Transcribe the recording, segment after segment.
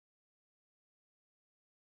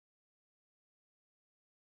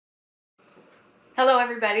Hello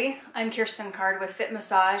everybody, I'm Kirsten Card with Fit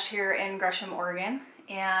Massage here in Gresham, Oregon,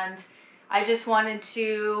 and I just wanted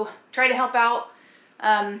to try to help out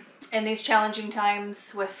in these challenging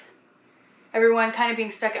times with everyone kind of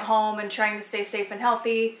being stuck at home and trying to stay safe and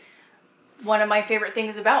healthy. One of my favorite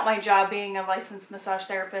things about my job being a licensed massage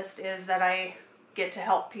therapist is that I get to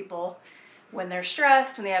help people when they're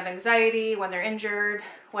stressed, when they have anxiety, when they're injured,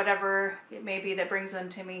 whatever it may be that brings them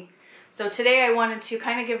to me. So today I wanted to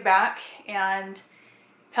kind of give back and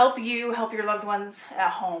help you help your loved ones at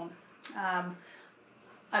home. I'm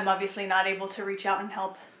obviously not able to reach out and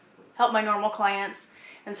help my normal clients,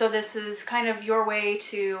 and so this is kind of your way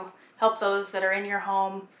to help those that are in your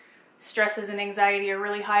home. Stresses and anxiety are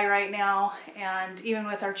really high right now, and even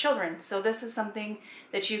with our children. So this is something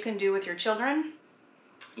that you can do with your children.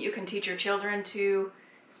 You can teach your children to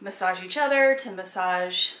massage each other, to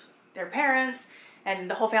massage their parents,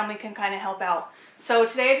 and the whole family can kind of help out. So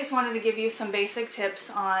today I just wanted to give you some basic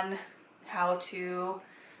tips on how to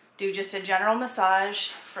do just a general massage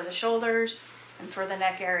for the shoulders and for the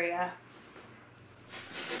neck area.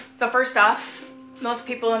 So first off, most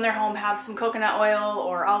people in their home have some coconut oil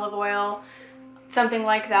or olive oil, something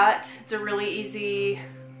like that. It's a really easy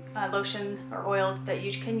lotion or oil that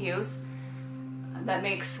you can use that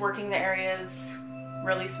makes working the areas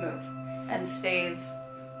really smooth and stays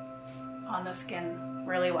on the skin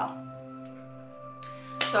really well.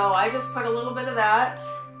 So I just put a little bit of that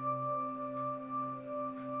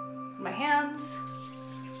in my hands,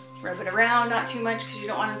 rub it around, not too much because you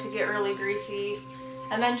don't want it to get really greasy.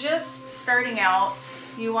 And then just starting out,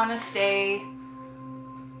 you want to stay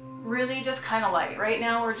really just kind of light. Right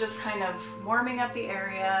now we're just kind of warming up the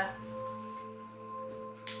area.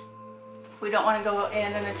 We don't want to go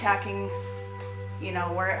in and attacking,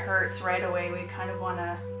 where it hurts right away. We kind of want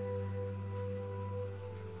to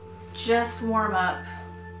just warm up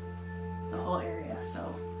the whole area.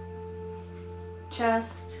 So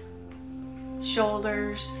chest,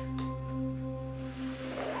 shoulders, and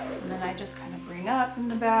then I just kind of bring up in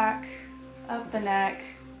the back, up the neck,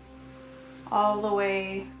 all the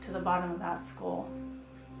way to the bottom of that skull.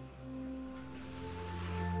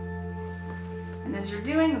 And as you're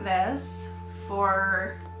doing this,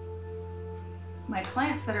 for my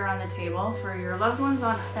clients that are on the table, for your loved ones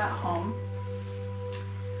at home,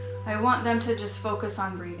 I want them to just focus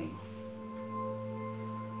on breathing.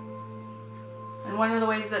 And one of the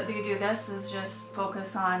ways that they do this is just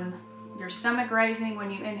focus on your stomach rising when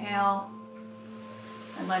you inhale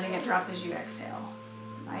and letting it drop as you exhale.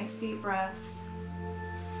 Nice deep breaths.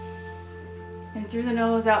 In through the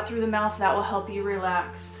nose, out through the mouth. That will help you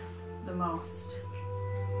relax the most.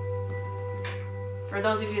 For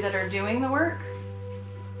those of you that are doing the work,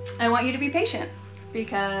 I want you to be patient,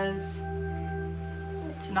 because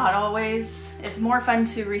it's more fun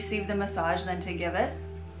to receive the massage than to give it.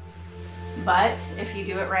 But if you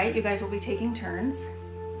do it right, you guys will be taking turns,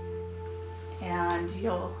 and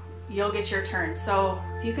you'll get your turn. So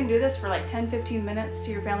if you can do this for like 10-15 minutes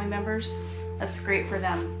to your family members, that's great for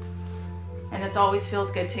them. And it always feels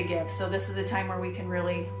good to give. So this is a time where we can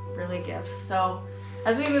really give. So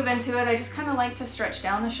as we move into it, I just kind of like to stretch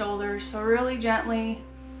down the shoulders. So really gently,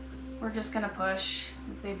 we're just gonna push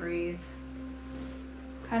as they breathe.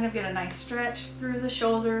 Kind of get a nice stretch through the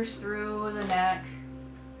shoulders, through the neck.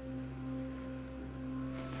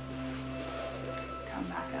 Come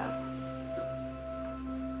back up.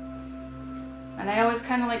 And I always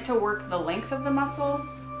kind of like to work the length of the muscle.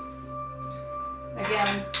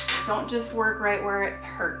 Again, don't just work right where it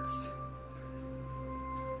hurts.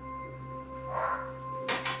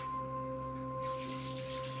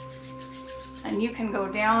 And you can go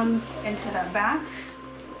down into the back.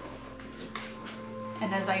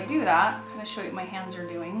 And as I do that, I'm going to show you what my hands are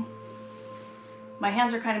doing. My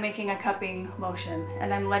hands are kind of making a cupping motion,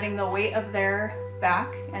 and I'm letting the weight of their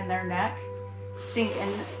back and their neck sink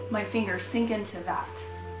in, my fingers sink into that.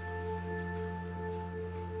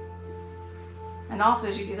 And also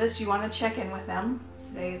as you do this, you want to check in with them.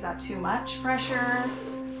 Say, is that too much pressure?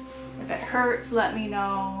 If it hurts, let me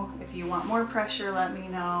know. If you want more pressure, let me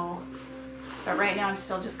know. But right now I'm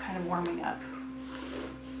still just kind of warming up.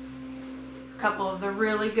 A couple of the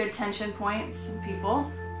really good tension points in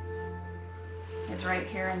people is right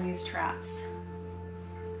here in these traps.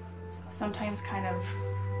 So sometimes kind of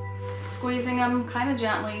squeezing them kind of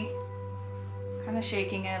gently, kind of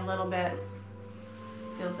shaking it a little bit.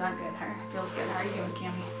 Feels that good, huh? Feels good. How are you doing,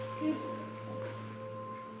 Cammie? Good.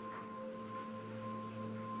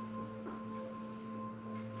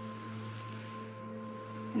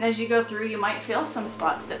 And as you go through, you might feel some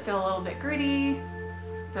spots that feel a little bit gritty,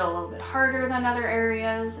 feel a little bit harder than other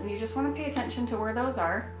areas, and you just want to pay attention to where those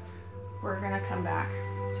are. we're gonna come back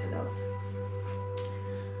to those.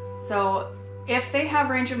 So if they have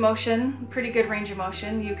range of motion, pretty good range of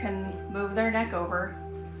motion, you can move their neck over.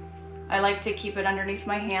 I like to keep it underneath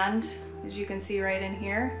my hand, as you can see right in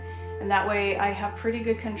here. And that way I have pretty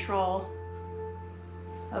good control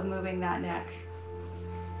of moving that neck.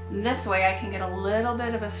 And this way I can get a little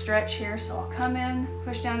bit of a stretch here. So I'll come in,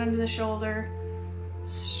 push down into the shoulder,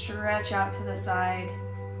 stretch out to the side,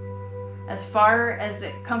 as far as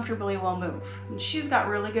it comfortably will move. And she's got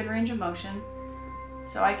really good range of motion,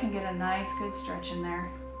 so I can get a nice good stretch in there.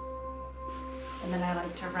 And then I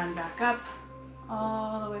like to run back up,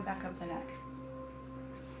 all the way back up the neck.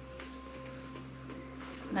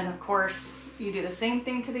 And then of course, you do the same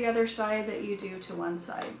thing to the other side that you do to one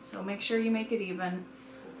side. So make sure you make it even.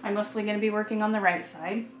 I'm mostly going to be working on the right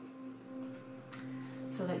side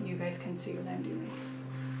so that you guys can see what I'm doing.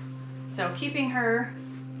 So keeping her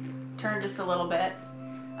turned just a little bit.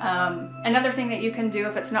 Another thing that you can do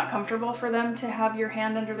if it's not comfortable for them to have your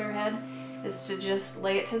hand under their head is to just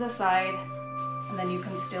lay it to the side, and then you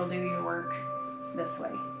can still do your work this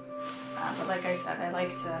way. But like I said, I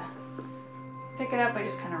like to pick it up. I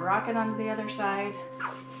just kind of rock it onto the other side.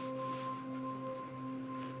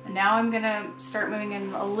 And now I'm gonna start moving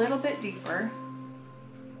in a little bit deeper.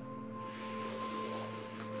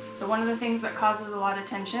 So one of the things that causes a lot of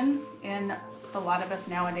tension in a lot of us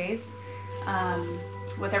nowadays,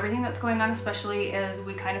 with everything that's going on especially, is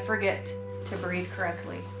we kind of forget to breathe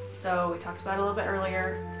correctly. So we talked about it a little bit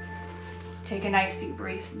earlier. Take a nice deep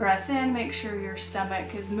breath in, make sure your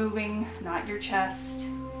stomach is moving, not your chest.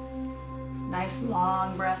 Nice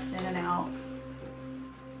long breaths in and out.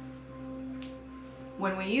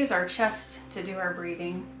 When we use our chest to do our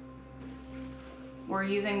breathing, we're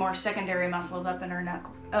using more secondary muscles up in our neck,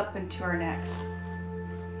 up into our necks.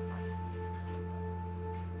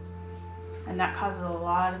 And that causes a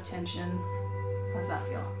lot of tension. How's that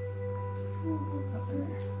feel? Up in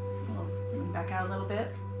there. Back out a little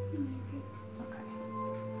bit. Okay.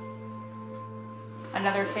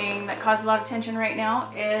 Another thing that causes a lot of tension right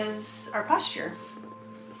now is our posture.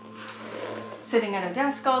 Sitting at a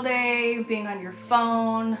desk all day, being on your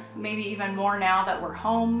phone, maybe even more now that we're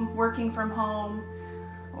home, working from home,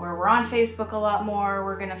 or we're on Facebook a lot more,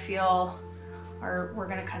 we're gonna feel, or we're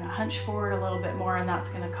gonna kind of hunch forward a little bit more, and that's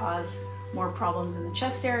gonna cause more problems in the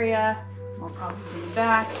chest area, more problems in the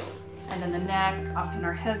back, and in the neck. Often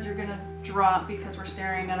our heads are gonna drop because we're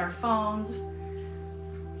staring at our phones.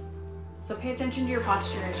 So pay attention to your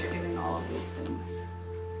posture as you're doing all of these things.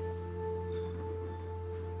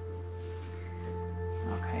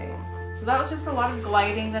 Okay, so that was just a lot of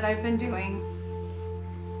gliding that I've been doing.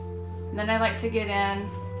 And then I like to get in,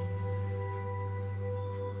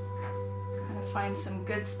 kind of find some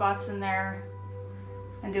good spots in there,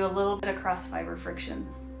 and do a little bit of cross fiber friction.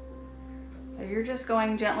 So you're just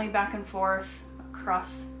going gently back and forth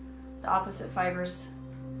across the opposite fibers,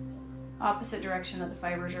 opposite direction that the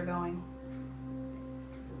fibers are going.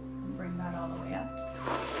 And bring that all the way up.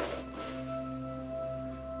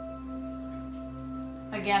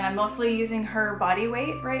 Again, I'm mostly using her body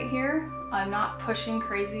weight right here. I'm not pushing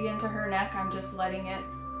crazy into her neck. I'm just letting it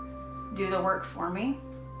do the work for me.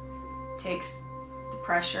 Takes the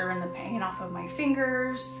pressure and the pain off of my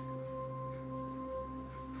fingers,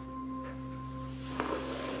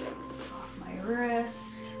 off my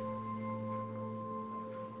wrist.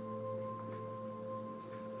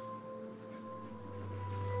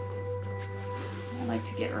 I like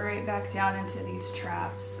to get right back down into these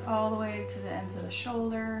traps, all the way to the ends of the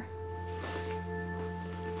shoulder.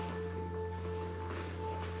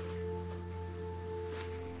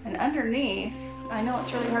 And underneath, I know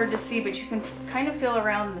it's really hard to see, but you can kind of feel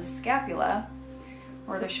around the scapula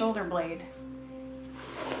or the shoulder blade.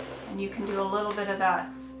 And you can do a little bit of that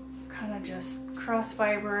kind of just cross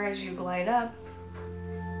fiber as you glide up.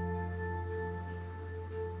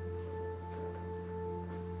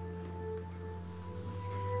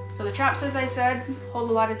 So the traps, as I said, hold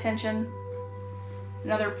a lot of tension.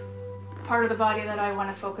 Another part of the body that I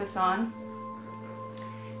want to focus on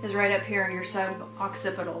is right up here in your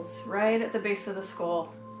suboccipitals, right at the base of the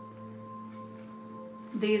skull.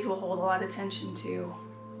 These will hold a lot of tension too.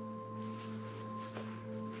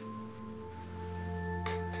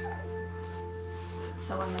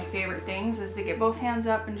 So one of my favorite things is to get both hands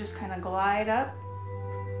up and just kind of glide up.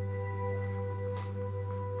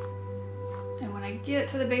 And when I get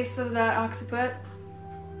to the base of that occiput,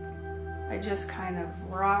 I just kind of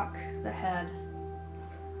rock the head.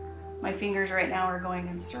 My fingers right now are going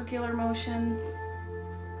in circular motion.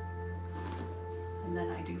 And then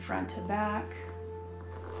I do front to back.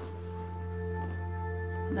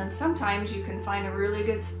 And then sometimes you can find a really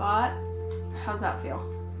good spot How's that feel?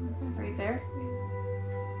 Right there?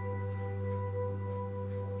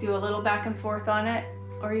 Do a little back and forth on it,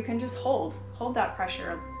 or you can just hold that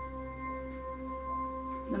pressure.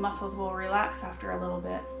 The muscles will relax after a little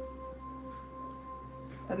bit.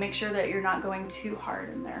 But make sure that you're not going too hard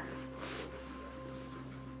in there.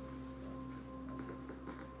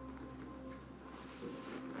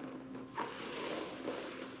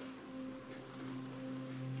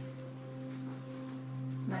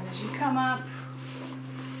 And then as you come up,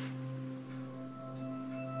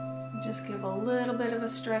 just give a little bit of a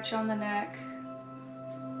stretch on the neck.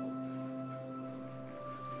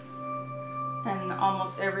 And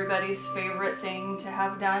almost everybody's favorite thing to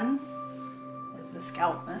have done is the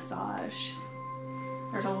scalp massage.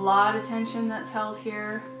 There's a lot of tension that's held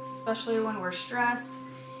here, especially when we're stressed.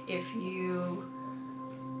 If you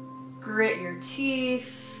grit your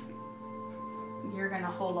teeth, you're gonna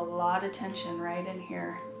hold a lot of tension right in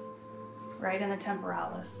here, right in the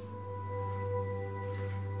temporalis.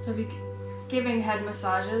 So if you're giving head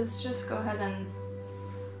massages, just go ahead and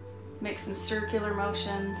make some circular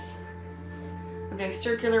motions. I'm doing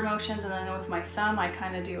circular motions, and then with my thumb I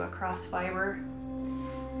kind of do a cross fiber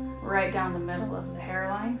right down the middle of the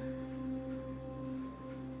hairline.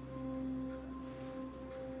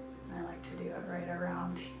 I like to do it right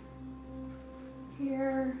around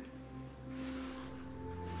here,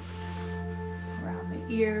 around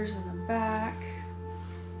the ears and the back.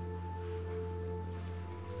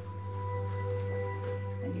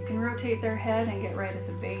 And you can rotate their head and get right at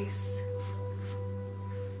the base.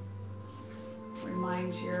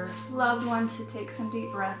 Remind your loved one to take some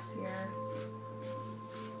deep breaths here.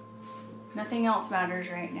 Nothing else matters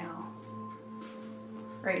right now.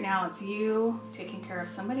 Right now it's you taking care of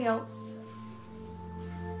somebody else,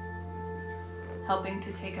 helping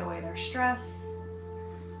to take away their stress,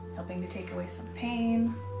 helping to take away some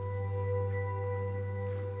pain,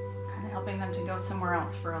 kind of helping them to go somewhere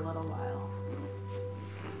else for a little while.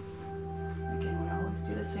 Again, we always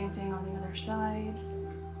do the same thing on the other side.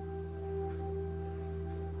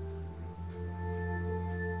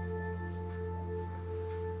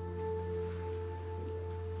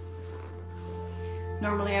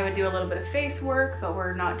 Normally I would do a little bit of face work, but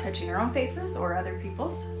we're not touching our own faces or other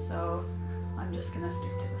people's, so I'm just gonna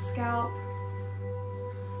stick to the scalp.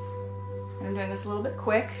 And I'm doing this a little bit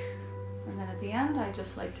quick, and then at the end I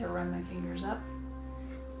just like to run my fingers up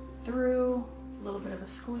through, a little bit of a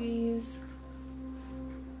squeeze.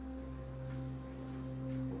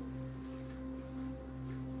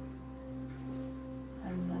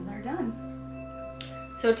 And then they're done.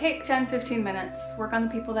 So take 10-15 minutes, work on the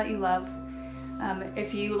people that you love.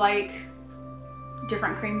 If you like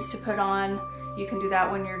different creams to put on, you can do that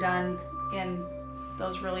when you're done in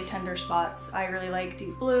those really tender spots. I really like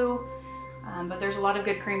Deep Blue, but there's a lot of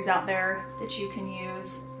good creams out there that you can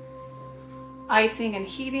use. Icing and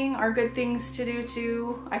heating are good things to do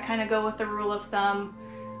too. I kind of go with the rule of thumb.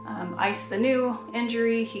 Ice the new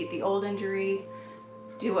injury, heat the old injury.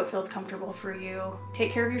 Do what feels comfortable for you.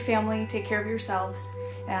 Take care of your family, take care of yourselves,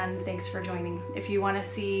 and thanks for joining. If you want to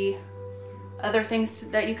see other things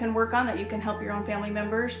that you can work on, that you can help your own family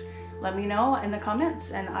members, let me know in the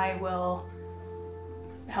comments and I will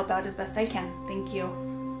help out as best I can. Thank you.